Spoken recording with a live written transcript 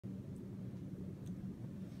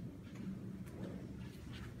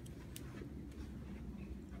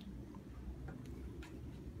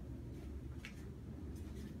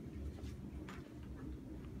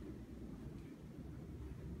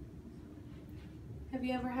Have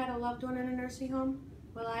you ever had a loved one in a nursing home?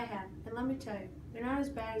 Well, I have, and let me tell you, they're not as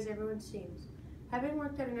bad as everyone seems. Having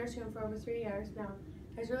worked at a nursing home for over 3 years now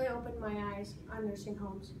has really opened my eyes on nursing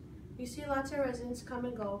homes. You see lots of residents come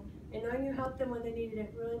and go, and knowing you helped them when they needed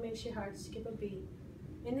it really makes your heart skip a beat.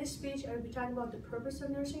 In this speech, I will be talking about the purpose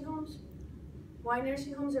of nursing homes, why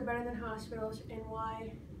nursing homes are better than hospitals, and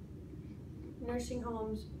why nursing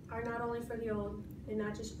homes are not only for the old and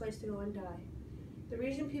not just a place to go and die. The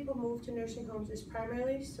reason people move to nursing homes is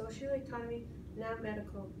primarily social economy, not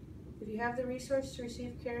medical. If you have the resource to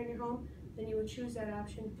receive care in your home, then you would choose that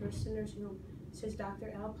option versus a nursing home, says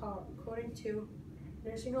Dr. Al Powell. According to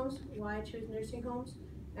Nursing Homes, Why I Choose Nursing Homes,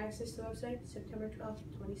 access the website, September 12,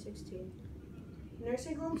 2016.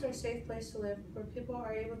 Nursing homes are a safe place to live where people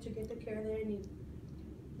are able to get the care they need.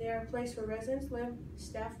 They are a place where residents live,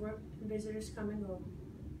 staff work, and visitors come and go.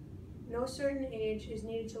 No certain age is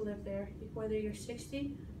needed to live there, whether you're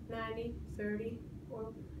 60, 90, 30,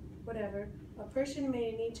 or whatever. A person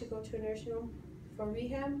may need to go to a nursing home for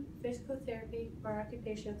rehab, physical therapy, or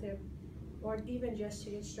occupational therapy, or even just to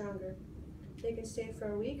get stronger. They can stay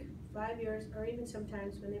for a week, 5 years, or even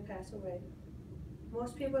sometimes when they pass away.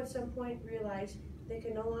 Most people at some point realize they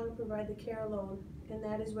can no longer provide the care alone, and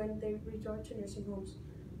that is when they resort to nursing homes.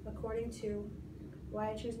 According to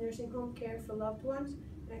Why I Choose Nursing Home Care for Loved Ones,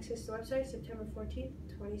 access the website, September 14,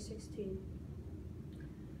 2016.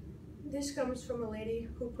 This comes from a lady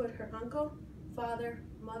who put her uncle, father,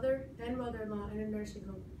 mother, and mother-in-law in a nursing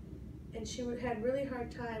home. And she had really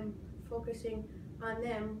hard time focusing on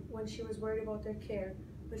them when she was worried about their care.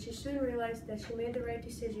 But she soon realized that she made the right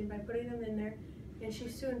decision by putting them in there, and she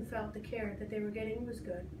soon felt the care that they were getting was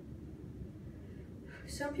good.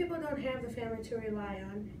 Some people don't have the family to rely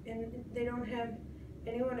on, and they don't have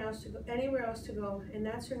anywhere else to go, and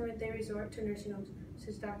that's when they resort to nursing homes,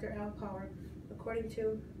 says Dr. Al Powell. According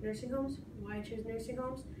to Nursing Homes, Why I Choose Nursing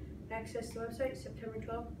Homes, access the website, September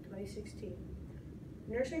 12, 2016.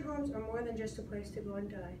 Nursing homes are more than just a place to go and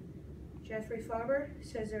die. Jeffrey Faber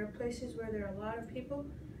says there are places where there are a lot of people,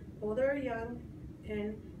 older or young,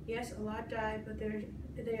 and yes, a lot die, but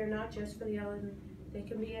they are not just for the elderly. They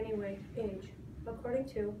can be any age. According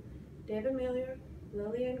to David Miller,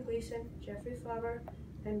 Lillian Gleason, Jeffrey Faber,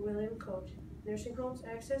 and William Coach. Nursing Homes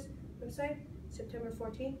Access website, September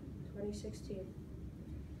 14, 2016.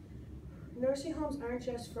 Nursing homes aren't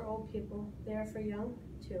just for old people, they are for young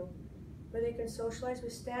too, where they can socialize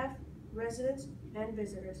with staff, residents, and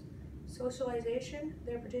visitors. Socialization,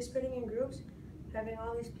 they're participating in groups, having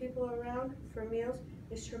all these people around for meals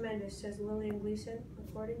is tremendous, says Lillian Gleason.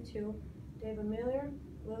 According to David Miller,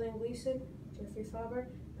 Lillian Gleason, Jeffrey Faber,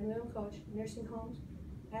 and William Coach. Nursing Homes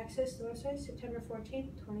access the website, September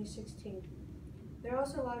 14, 2016. There are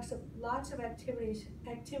also lots of activities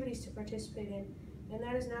to participate in, and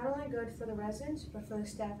that is not only good for the residents, but for the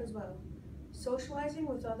staff as well. Socializing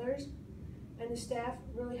with others and the staff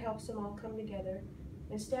really helps them all come together,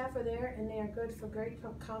 and staff are there and they are good for great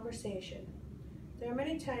conversation. There are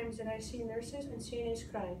many times that I see nurses and CNAs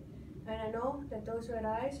crying, and I know that those red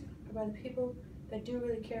eyes are by the people that do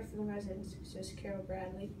really care for the residents, says Carol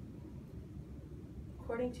Bradley.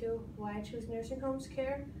 According to Why I Choose Nursing Homes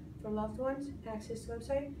Care for Loved Ones, access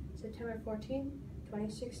website, September 14,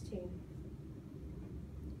 2016.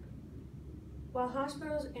 While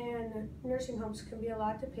hospitals and nursing homes can be a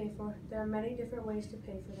lot to pay for, there are many different ways to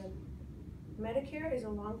pay for them. Medicare is a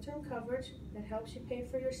long-term coverage that helps you pay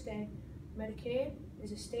for your stay. Medicaid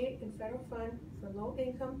is a state and federal fund for low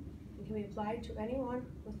income and can be applied to anyone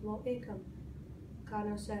with low income.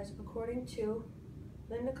 Cano says, according to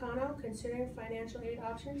Linda Cano, considering financial aid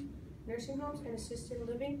options, nursing homes and assisted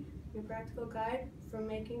living, your practical guide for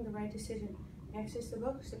making the right decision. Access the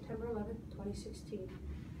book, September 11, 2016.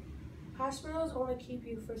 Hospitals only keep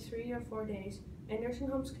you for 3 or 4 days, and nursing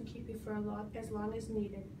homes can keep you for as long as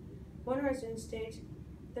needed. One resident states,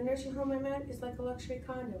 the nursing home I'm at is like a luxury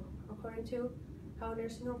condo. According to How a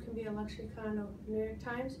Nursing Home Can Be a Luxury Condo, New York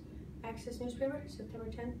Times, Access newspaper, September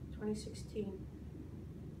 10, 2016.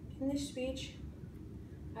 In this speech,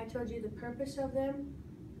 I told you the purpose of them,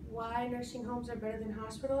 why nursing homes are better than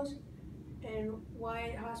hospitals, and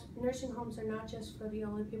why nursing homes are not just for the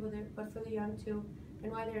older people, but for the young too,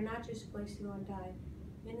 and why they're not just a place to go and die.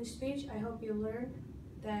 In this speech, I hope you learned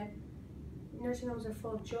that nursing homes are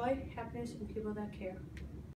full of joy, happiness, and people that care.